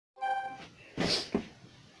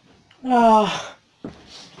Have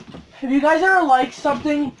you guys ever liked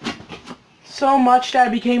something so much that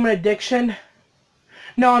it became an addiction?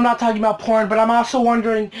 No, I'm not talking about porn, but I'm also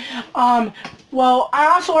wondering,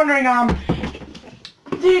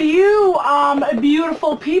 did you,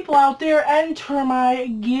 beautiful people out there enter my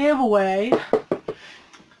giveaway?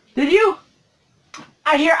 Did you?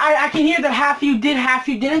 I can hear that half you did, half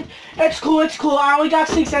you didn't. It's cool, it's cool. I only got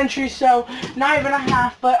 6 entries, so not even a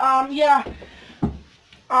half, but, yeah.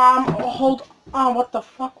 What the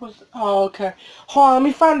fuck was, oh, okay. Hold on, let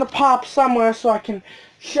me find the pop somewhere so I can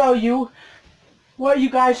show you what you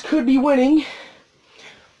guys could be winning.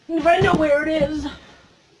 If I know where it is.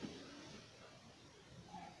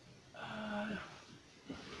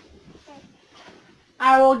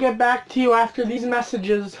 I will get back to you after these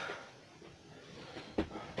messages.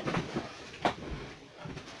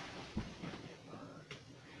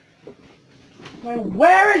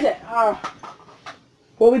 Where is it?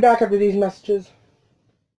 We'll be back after these messages.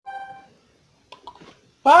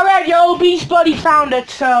 Alright, yo, Beast Buddy found it,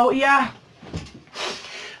 so, yeah.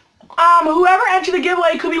 Whoever entered the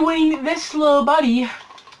giveaway could be winning this little buddy.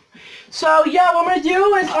 So, yeah, what I'm gonna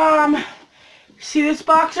do is, see this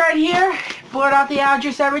box right here? Blurred out the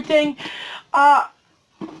address, everything. I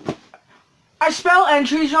spelled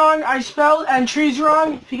entries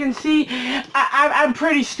wrong. If you can see, I'm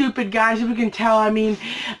pretty stupid, guys, if you can tell. I mean,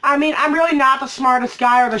 I'm really not the smartest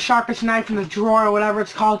guy or the sharpest knife in the drawer or whatever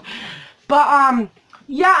it's called. But,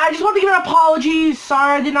 yeah, I just want to give an apology.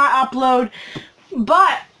 Sorry I did not upload.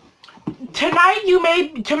 But, tonight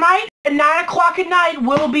at 9 o'clock at night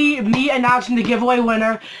will be me announcing the giveaway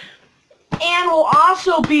winner. And will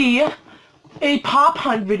also be a pop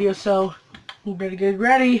hunt video, so you better get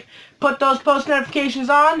ready. Put those post notifications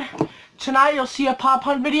on. Tonight you'll see a pop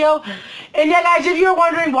hunt video. And yeah, guys, if you're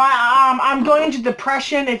wondering why I'm going into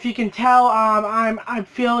depression, if you can tell, I'm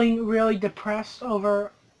feeling really depressed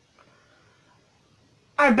over.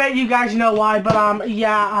 I bet you guys know why, but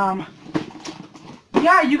yeah,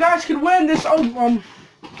 you guys could win this.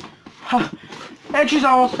 Entries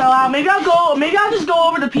almost fell out. Maybe I'll just go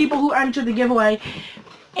over the people who entered the giveaway.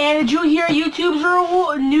 And did you hear YouTube's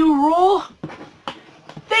new rule?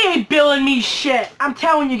 They ain't billing me shit. I'm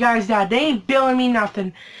telling you guys that. They ain't billing me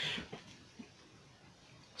nothing.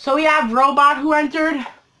 So we have Robot who entered.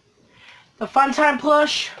 The Funtime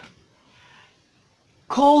Plush.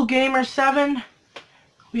 Cole Gamer 7.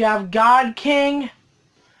 We have God King.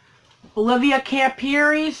 Olivia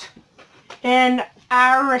Camperies. And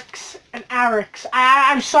Arix.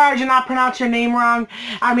 I'm sorry I did not pronounce your name wrong.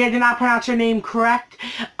 I did not pronounce your name correct.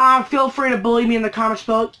 Feel free to bully me in the comments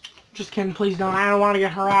below. Just kidding, please don't. I don't want to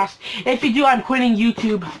get harassed. If you do, I'm quitting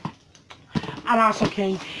YouTube. I'm also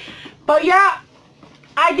kidding. But yeah,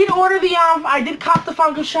 I did order I did cop the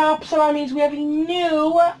Funko Shop, so that means we have a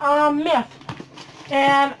new, myth.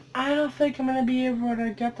 And I don't think I'm going to be able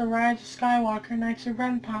to get the Rise of Skywalker Knights of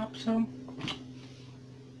Ren pop, so.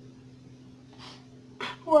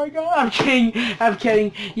 Oh my god, I'm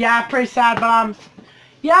kidding. Yeah, pretty sad, but,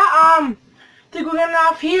 yeah, I think we're getting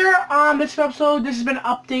off here on this episode. This has been an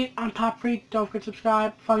update on Pop Freak. Don't forget to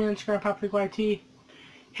subscribe. Follow me on Instagram, PopFreakYT.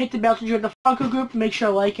 Hit the bell to join the Funko group. Make sure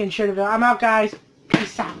to like and share the video. I'm out, guys.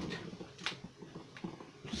 Peace out.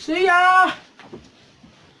 See ya!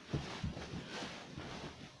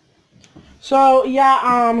 So,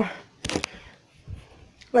 yeah,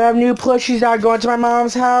 we have new plushies that are going to my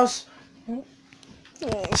mom's house.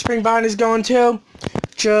 Spring Bond is going too.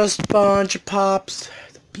 Just a bunch of pops.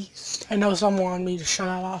 The beast. I know someone wanted me to shut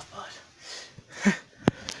that off, but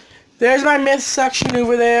there's my myth section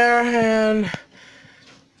over there, and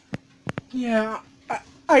yeah,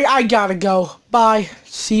 I gotta go. Bye.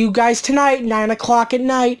 See you guys tonight, 9 o'clock at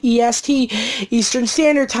night, EST, Eastern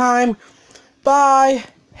Standard Time. Bye.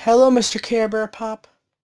 Hello, Mr. Care Bear Pop.